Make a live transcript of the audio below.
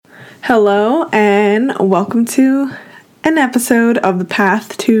Hello and welcome to an episode of The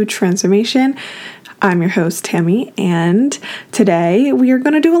Path to Transformation. I'm your host, Tammy, and today we are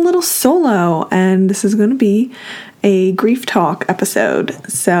going to do a little solo, and this is going to be a grief talk episode.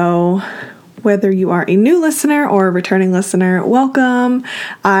 So whether you are a new listener or a returning listener, welcome.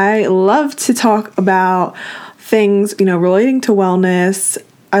 I love to talk about things, relating to wellness.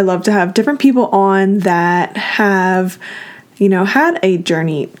 I love to have different people on that have had a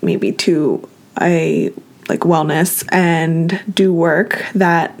journey maybe to a wellness and do work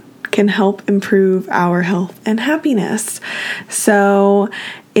that can help improve our health and happiness. So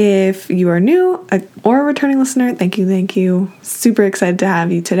if you are new or a returning listener, thank you. Super excited to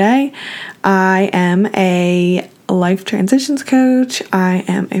have you today. I am a life transitions coach. I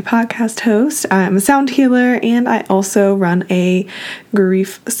am a podcast host. I'm a sound healer, and I also run a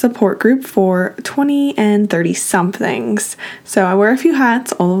grief support group for 20 and 30 somethings. So I wear a few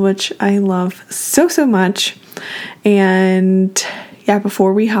hats, all of which I love so much. And yeah,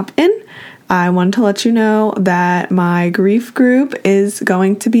 before we hop in, I wanted to let you know that my grief group is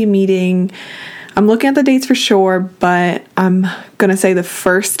going to be meeting. I'm looking at the dates for sure, but I'm going to say the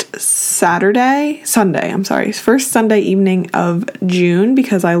first Sunday evening of June,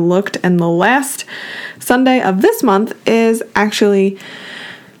 because I looked and the last Sunday of this month is actually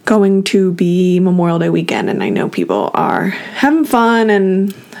going to be Memorial Day weekend, and I know people are having fun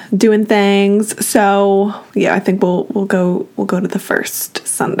and doing things. So yeah, I think we'll go to the first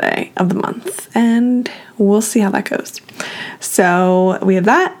Sunday of the month, and we'll see how that goes. So we have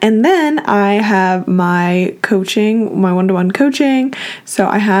that, and then I have my coaching, my one-to-one coaching. So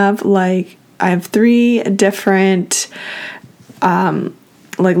I have 3 different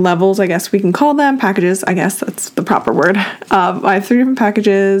levels, I guess we can call them, packages, I guess that's the proper word. I have 3 different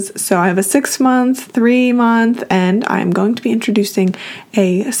packages. So I have a 6-month, 3-month, and I'm going to be introducing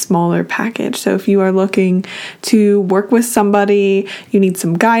a smaller package. So if you are looking to work with somebody, you need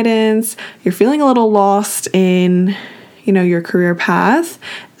some guidance, you're feeling a little lost in your career path,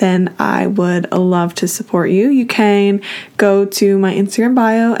 then I would love to support you. You can go to my Instagram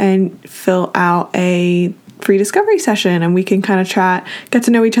bio and fill out a free discovery session, and we can kind of chat, get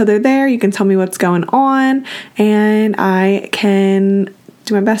to know each other there. You can tell me what's going on, and I can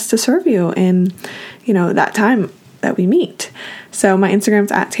do my best to serve you in, that time that we meet. So my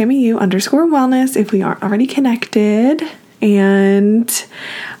Instagram's at TammyU_wellness if we aren't already connected. And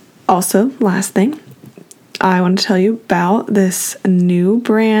also, last thing, I want to tell you about this new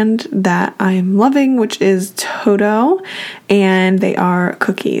brand that I'm loving, which is Toto, and they are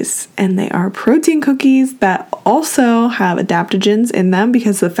cookies, and they are protein cookies that also have adaptogens in them,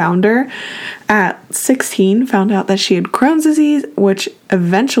 because the founder at 16 found out that she had Crohn's disease, which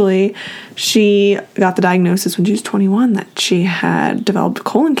eventually she got the diagnosis when she was 21 that she had developed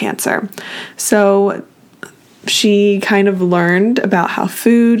colon cancer. So she kind of learned about how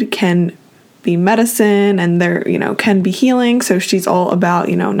food can be medicine, and there, can be healing. So she's all about,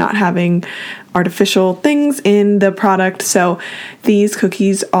 not having artificial things in the product. So these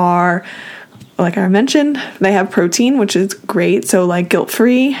cookies are, like I mentioned, they have protein, which is great. So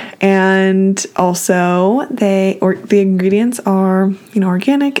guilt-free, and also the ingredients are,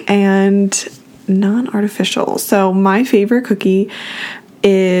 organic and non-artificial. So my favorite cookie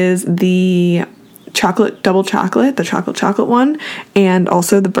is the double chocolate, the chocolate one, and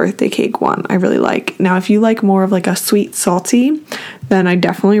also the birthday cake one I really like. Now, if you like more of a sweet salty, then I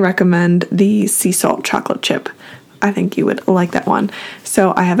definitely recommend the sea salt chocolate chip. I think you would like that one.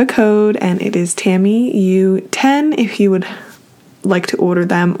 So I have a code, and it is TammyU10 if you would like to order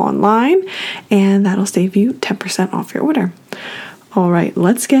them online, and that'll save you 10% off your order. All right,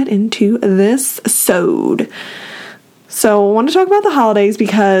 let's get into this sode. So I want to talk about the holidays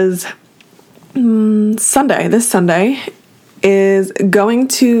because this Sunday is going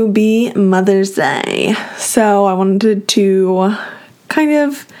to be Mother's Day. So I wanted to kind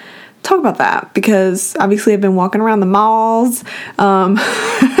of talk about that, because obviously I've been walking around the malls.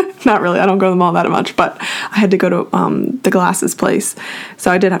 Not really, I don't go to the mall that much, but I had to go to the glasses place. So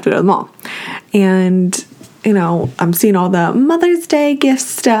I did have to go to the mall. And I'm seeing all the Mother's Day gift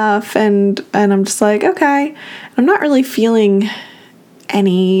stuff, and I'm just like, okay. I'm not really feeling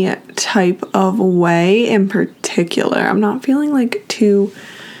any type of way in particular. I'm not feeling too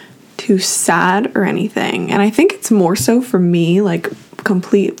sad or anything. And I think it's more so for me,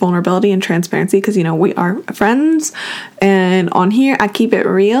 complete vulnerability and transparency, because, we are friends, and on here I keep it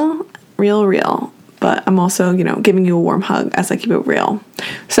real, but I'm also, giving you a warm hug as I keep it real.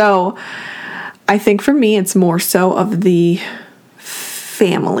 So I think for me, it's more so of the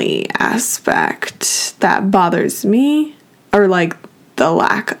family aspect that bothers me, or the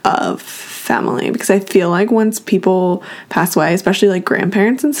lack of family, because I feel like once people pass away, especially like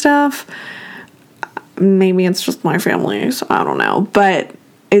grandparents and stuff, maybe it's just my family, so I don't know, but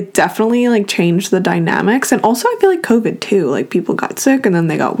it definitely like changed the dynamics. And also I feel like COVID too, like people got sick and then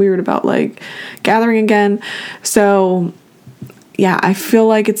they got weird about like gathering again. So yeah, I feel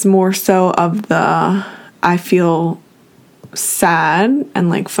like it's more so of the, I feel sad and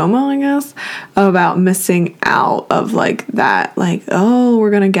like FOMO, I guess, about missing out of like that, like, oh,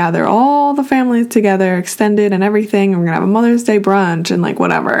 we're gonna gather all the families together, extended and everything, and we're gonna have a Mother's Day brunch and like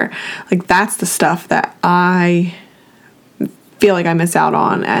whatever. Like that's the stuff that I feel like I miss out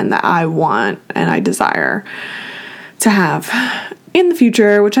on and that I want and I desire to have in the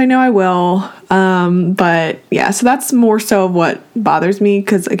future, which I know I will. But yeah, so that's more so of what bothers me,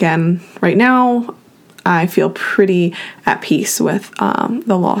 because again, right now I feel pretty at peace with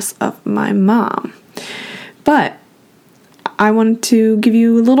the loss of my mom. But I wanted to give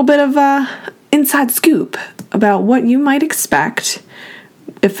you a little bit of a inside scoop about what you might expect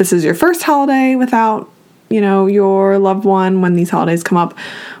if this is your first holiday without, you know, your loved one when these holidays come up,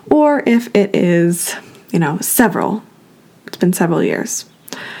 or if it is, you know, it's been several years.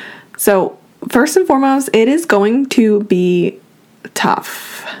 So first and foremost, it is going to be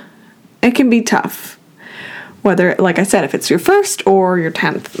tough. It can be tough. Whether, like I said, if it's your first or your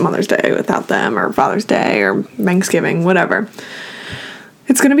 10th Mother's Day without them, or Father's Day or Thanksgiving, whatever.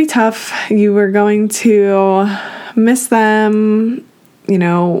 It's going to be tough. You are going to miss them, you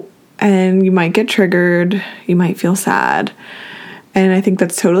know, and you might get triggered. You might feel sad. And I think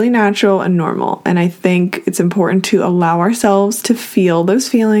that's totally natural and normal. And I think it's important to allow ourselves to feel those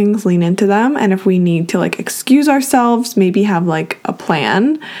feelings, lean into them. And if we need to like excuse ourselves, maybe have like a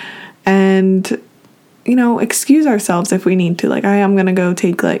plan and, you know, excuse ourselves if we need to. Like, I am going to go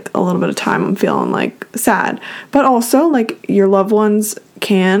take like a little bit of time. I'm feeling like sad. But also like your loved ones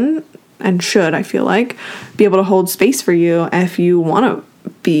can and should, I feel like, be able to hold space for you if you want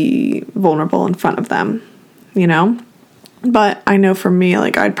to be vulnerable in front of them, you know? But I know for me,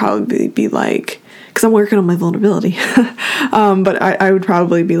 like, I'd probably be like, because I'm working on my vulnerability, but I would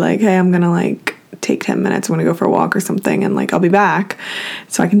probably be like, hey, I'm going to like take 10 minutes. I'm going to go for a walk or something, and like I'll be back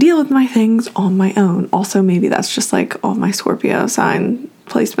so I can deal with my things on my own. Also, maybe that's just like all my Scorpio sign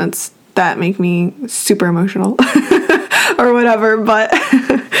placements that make me super emotional or whatever. But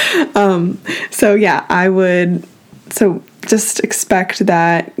so yeah, so just expect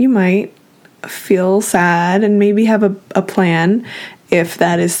that you might feel sad and maybe have a plan if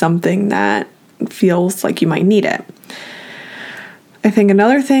that is something that feels like you might need it. I think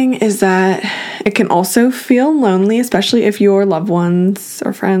another thing is that it can also feel lonely, especially if your loved ones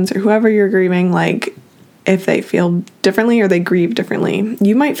or friends or whoever you're grieving, like if they feel differently or they grieve differently.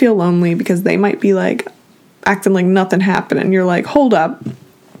 You might feel lonely because they might be like acting like nothing happened and you're like, hold up,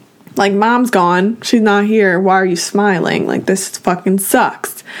 like mom's gone, she's not here, why are you smiling? Like this fucking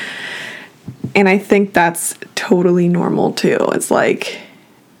sucks. And I think that's totally normal too. It's like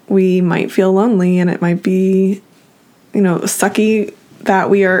we might feel lonely and it might be, you know, sucky that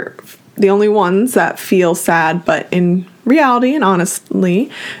we are the only ones that feel sad, but in reality and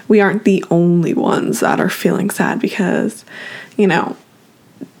honestly, we aren't the only ones that are feeling sad because, you know,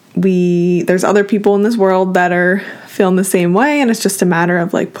 there's other people in this world that are feeling the same way, and it's just a matter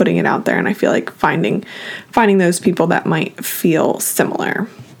of like putting it out there. And I feel like finding those people that might feel similar.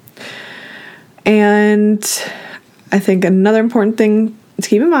 And I think another important thing to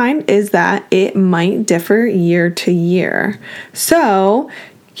keep in mind is that it might differ year to year. So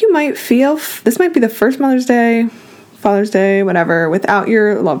you might feel this might be the first Mother's Day, Father's Day, whatever, without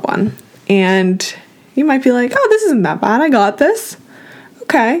your loved one. And you might be like, oh, this isn't that bad. I got this.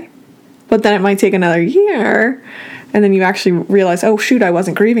 Okay. But then it might take another year. And then you actually realize, oh, shoot, I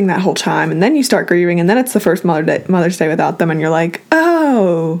wasn't grieving that whole time. And then you start grieving. And then it's the first Mother's Day without them. And you're like,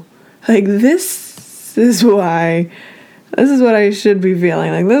 oh, like this is why. This is what I should be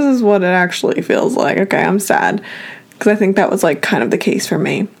feeling. Like, this is what it actually feels like. Okay, I'm sad. Because I think that was, like, kind of the case for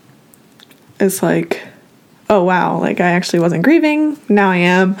me. It's like, oh, wow. Like, I actually wasn't grieving. Now I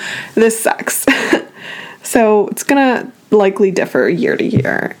am. This sucks. So it's going to likely differ year to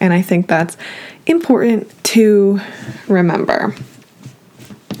year. And I think that's important to remember.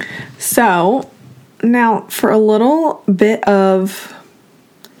 So now for a little bit of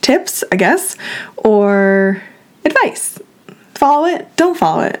tips, I guess, or advice. Follow it, don't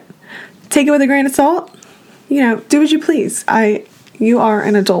follow it. Take it with a grain of salt. You know, do what you please. You are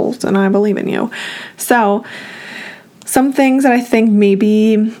an adult and I believe in you. So some things that I think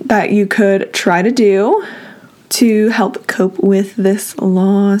maybe that you could try to do to help cope with this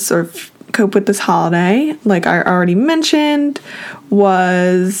loss or cope with this holiday, like I already mentioned,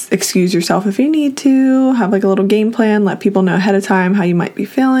 was excuse yourself if you need to, have like a little game plan, let people know ahead of time how you might be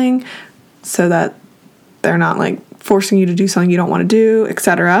feeling so that they're not like forcing you to do something you don't want to do,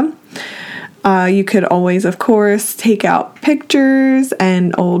 etc. You could always, of course, take out pictures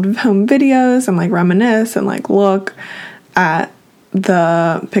and old home videos and like reminisce and like look at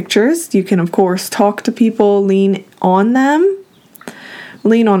the pictures. You can, of course, talk to people, lean on them,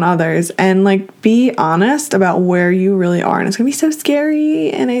 lean on others, and like be honest about where you really are. And it's gonna be so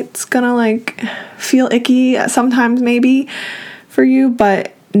scary and it's gonna like feel icky sometimes maybe for you,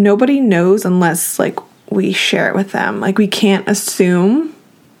 but nobody knows unless like we share it with them. Like we can't assume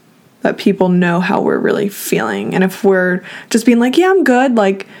that people know how we're really feeling. And if we're just being like, yeah, I'm good,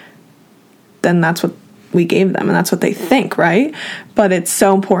 like, then that's what we gave them and that's what they think, right? But it's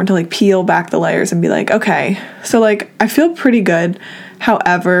so important to like peel back the layers and be like, okay, so like I feel pretty good.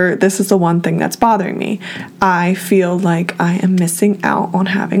 However, this is the one thing that's bothering me. I feel like I am missing out on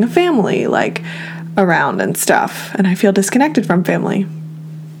having a family like around and stuff. And I feel disconnected from family,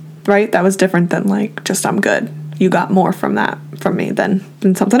 right? That was different than like just I'm good. You got more from that from me than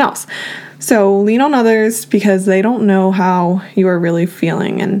something else. So lean on others because they don't know how you are really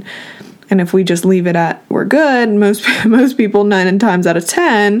feeling. And if we just leave it at we're good, most people 9 times out of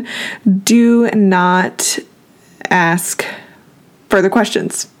 10 do not ask further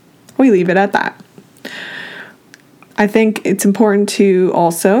questions. We leave it at that. I think it's important to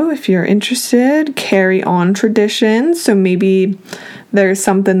also, if you're interested, carry on traditions. So maybe there's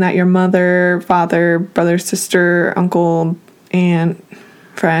something that your mother, father, brother, sister, uncle, aunt,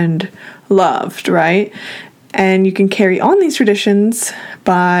 friend loved, right? And you can carry on these traditions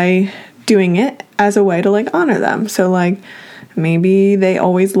by doing it as a way to like honor them. So like maybe they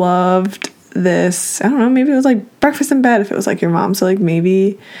always loved this, I don't know, maybe it was like breakfast in bed if it was like your mom. So like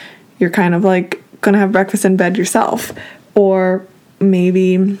maybe you're kind of like gonna have breakfast in bed yourself. Or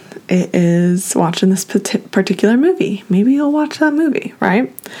maybe it is watching this particular movie. Maybe you'll watch that movie,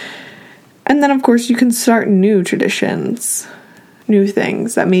 right? And then, of course, you can start new traditions, new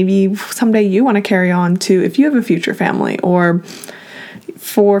things that maybe someday you want to carry on to if you have a future family or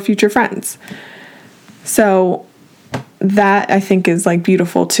for future friends. So that, I think, is like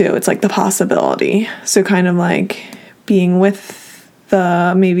beautiful too. It's like the possibility. So kind of like being with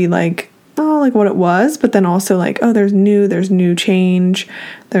the maybe like, oh, like what it was, but then also like, oh, there's new change,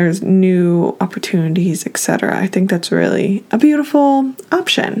 there's new opportunities, etc. I think that's really a beautiful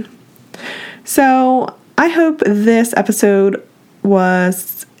option. So I hope this episode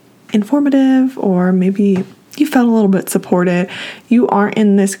was informative, or maybe you felt a little bit supported. You aren't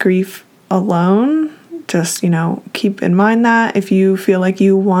in this grief alone. Just, keep in mind that if you feel like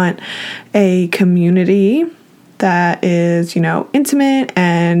you want a community that is, intimate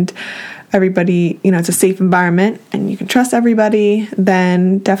and everybody, it's a safe environment and you can trust everybody,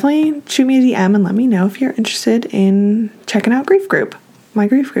 then definitely shoot me a DM and let me know if you're interested in checking out my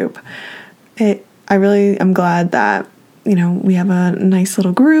grief group. I really am glad that, we have a nice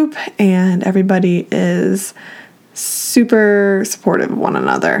little group and everybody is super supportive of one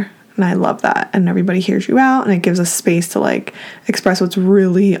another. And I love that. And everybody hears you out and it gives us space to like express what's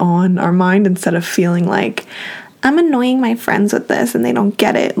really on our mind instead of feeling like I'm annoying my friends with this and they don't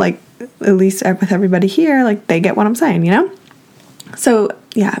get it. Like, at least with everybody here, like they get what I'm saying, So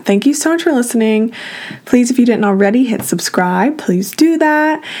yeah, thank you so much for listening. Please, if you didn't already, hit subscribe. Please do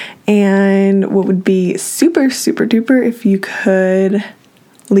that. And what would be super, super duper if you could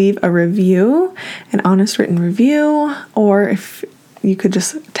leave a review, an honest written review, or if you could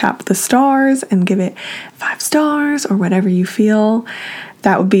just tap the stars and give it 5 stars or whatever you feel.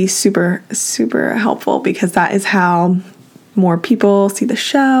 That would be super, super helpful because that is how more people see the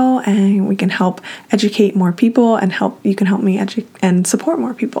show and we can help educate more people and you can help me educate and support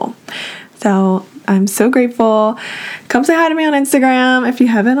more people. So I'm so grateful. Come say hi to me on Instagram if you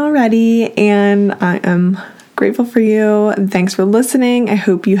haven't already. And I am grateful for you. Thanks for listening. I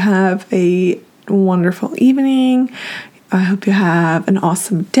hope you have a wonderful evening. I hope you have an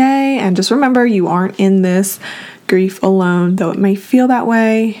awesome day. And just remember, you aren't in this grief alone, though it may feel that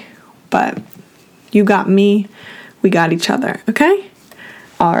way, but you got me. We got each other, okay?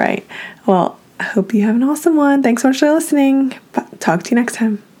 All right. Well, I hope you have an awesome one. Thanks so much for listening. Talk to you next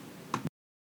time.